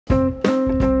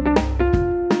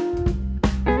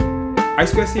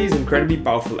I2C is incredibly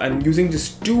powerful, and using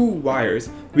just 2 wires,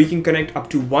 we can connect up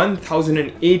to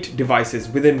 1008 devices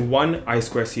within one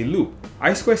I2C loop.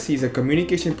 I2C is a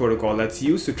communication protocol that's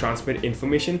used to transmit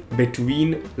information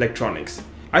between electronics.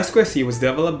 I2C was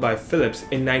developed by Philips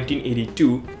in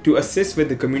 1982 to assist with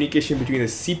the communication between the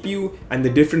CPU and the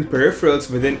different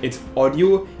peripherals within its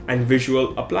audio and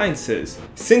visual appliances.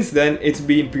 Since then, it's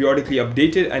been periodically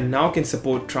updated and now can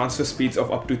support transfer speeds of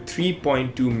up to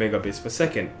 3.2 megabits per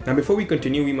second. Now, before we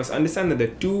continue, we must understand that there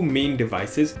are 2 main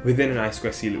devices within an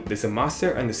I2C loop. There's the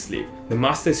master and the slave. The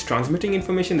master is transmitting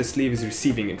information, the slave is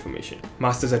receiving information.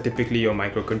 Masters are typically your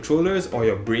microcontrollers or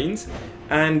your brains,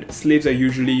 and slaves are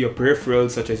usually your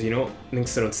peripherals such as, an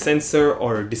external sensor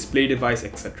or a display device,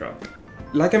 etc.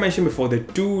 Like I mentioned before, there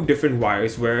are 2 different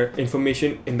wires where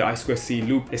information in the I2C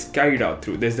loop is carried out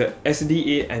through. There's the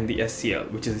SDA and the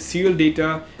SCL, which is the serial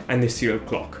data and the serial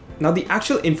clock. Now, the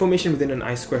actual information within an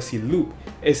I2C loop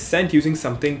is sent using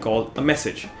something called a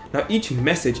message. Now, each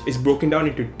message is broken down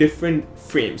into different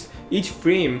frames. Each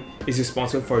frame is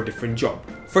responsible for a different job.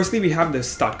 Firstly, we have the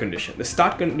start condition. The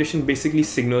start condition basically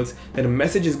signals that a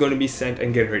message is going to be sent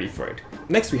and get ready for it.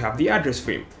 Next, we have the address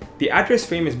frame. The address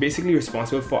frame is basically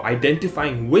responsible for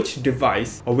identifying which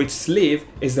device or which slave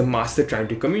is the master trying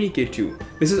to communicate to.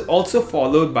 This is also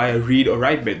followed by a read or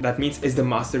write bit. That means, is the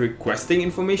master requesting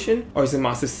information or is the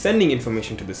master sending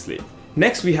information to the slave?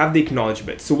 Next, we have the acknowledge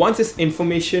bit. So once this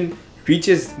information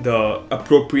reaches the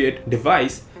appropriate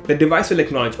device, the device will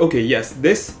acknowledge, okay, yes,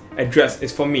 this address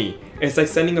is for me. It's like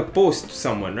sending a post to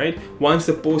someone, right? Once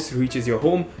the post reaches your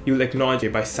home, you'll acknowledge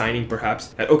it by signing perhaps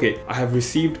that, okay, I have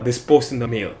received this post in the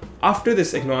mail. After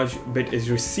this acknowledge bit is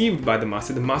received by the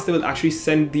master will actually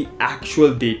send the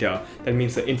actual data. That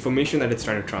means the information that it's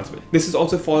trying to transmit. This is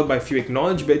also followed by a few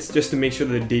acknowledge bits just to make sure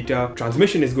that the data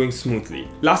transmission is going smoothly.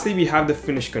 Lastly, we have the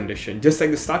finish condition. Just like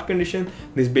the start condition,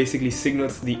 this basically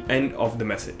signals the end of the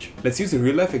message. Let's use a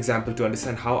real life example to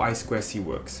understand how I2C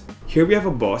works. Here we have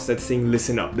a boss that's saying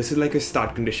listen up. This is like a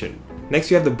start condition. Next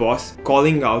we have the boss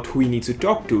calling out who he needs to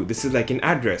talk to. This is like an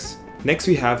address. Next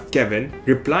we have Kevin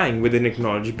replying with an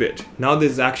acknowledge bit. Now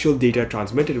there's actual data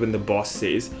transmitted when the boss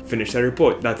says finish the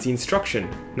report. That's the instruction.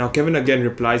 Now Kevin again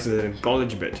replies with an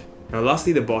acknowledge bit. Now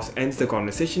lastly, the boss ends the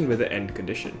conversation with the end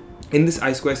condition. In this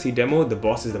I2C demo, the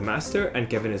boss is the master and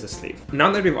Kevin is a slave.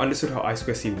 Now that we've understood how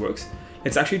I2C works,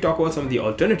 let's actually talk about some of the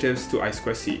alternatives to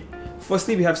I2C.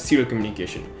 Firstly, we have serial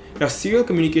communication. Now, serial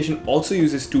communication also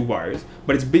uses 2 wires,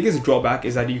 but its biggest drawback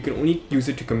is that you can only use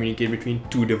it to communicate between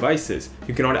 2 devices.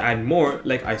 You cannot add more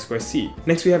like I2C.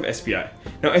 Next, we have SPI.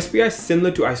 Now, SPI is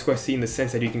similar to I2C in the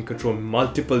sense that you can control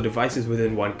multiple devices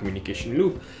within one communication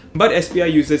loop, but SPI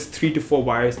uses 3 to 4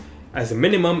 wires as a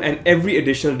minimum, and every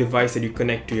additional device that you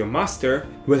connect to your master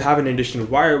will have an additional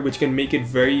wire, which can make it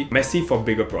very messy for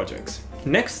bigger projects.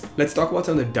 Next, let's talk about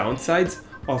some of the downsides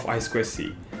of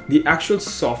I2C. The actual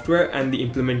software and the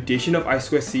implementation of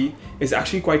I2C is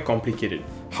actually quite complicated.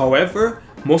 However,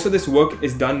 most of this work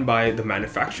is done by the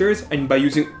manufacturers, and by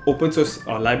using open source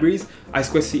libraries,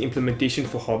 I2C implementation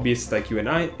for hobbyists like you and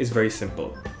I is very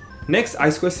simple. Next,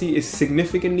 I2C is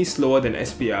significantly slower than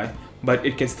SPI, but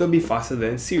it can still be faster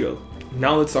than serial.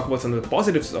 Now let's talk about some of the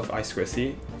positives of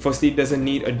I2C. Firstly, it doesn't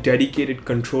need a dedicated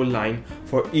control line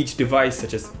for each device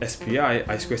such as SPI.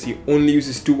 I2C only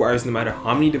uses 2 wires no matter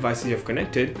how many devices you have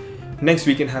connected. Next,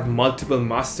 we can have multiple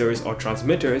masters or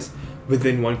transmitters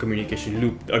within one communication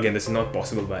loop. Again, this is not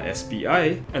possible by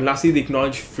SPI. And lastly, the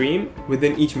acknowledge frame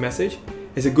within each message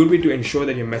is a good way to ensure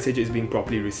that your message is being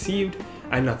properly received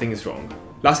and nothing is wrong.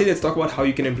 Lastly, let's talk about how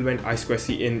you can implement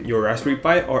I2C in your Raspberry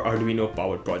Pi or Arduino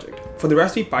powered project. For the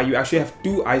Raspberry Pi, you actually have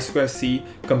 2 I2C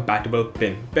compatible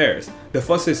pin pairs. The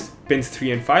first is pins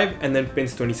 3 and 5, and then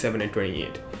pins 27 and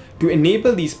 28. To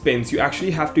enable these pins, you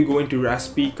actually have to go into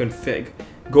Raspberry config,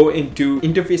 go into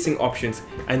interfacing options,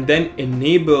 and then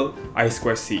enable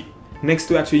I2C. Next,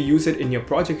 to actually use it in your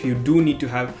project, you do need to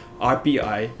have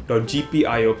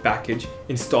rpi.gpio package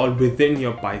installed within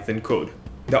your Python code.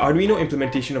 The Arduino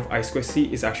implementation of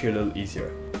I2C is actually a little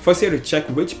easier. First, you have to check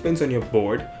which pins on your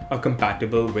board are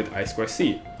compatible with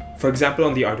I2C. For example,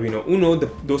 on the Arduino Uno,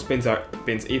 those pins are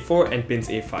pins A4 and pins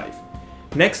A5.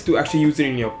 Next, to actually use it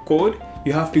in your code,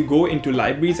 you have to go into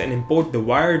libraries and import the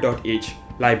wire.h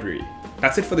library.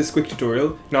 That's it for this quick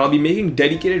tutorial. Now I'll be making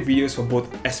dedicated videos for both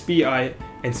SPI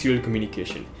and serial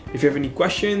communication. If you have any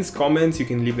questions, comments, you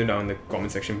can leave them down in the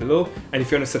comment section below. And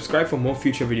if you want to subscribe for more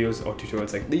future videos or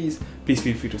tutorials like these, please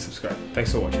feel free to subscribe.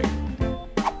 Thanks for watching.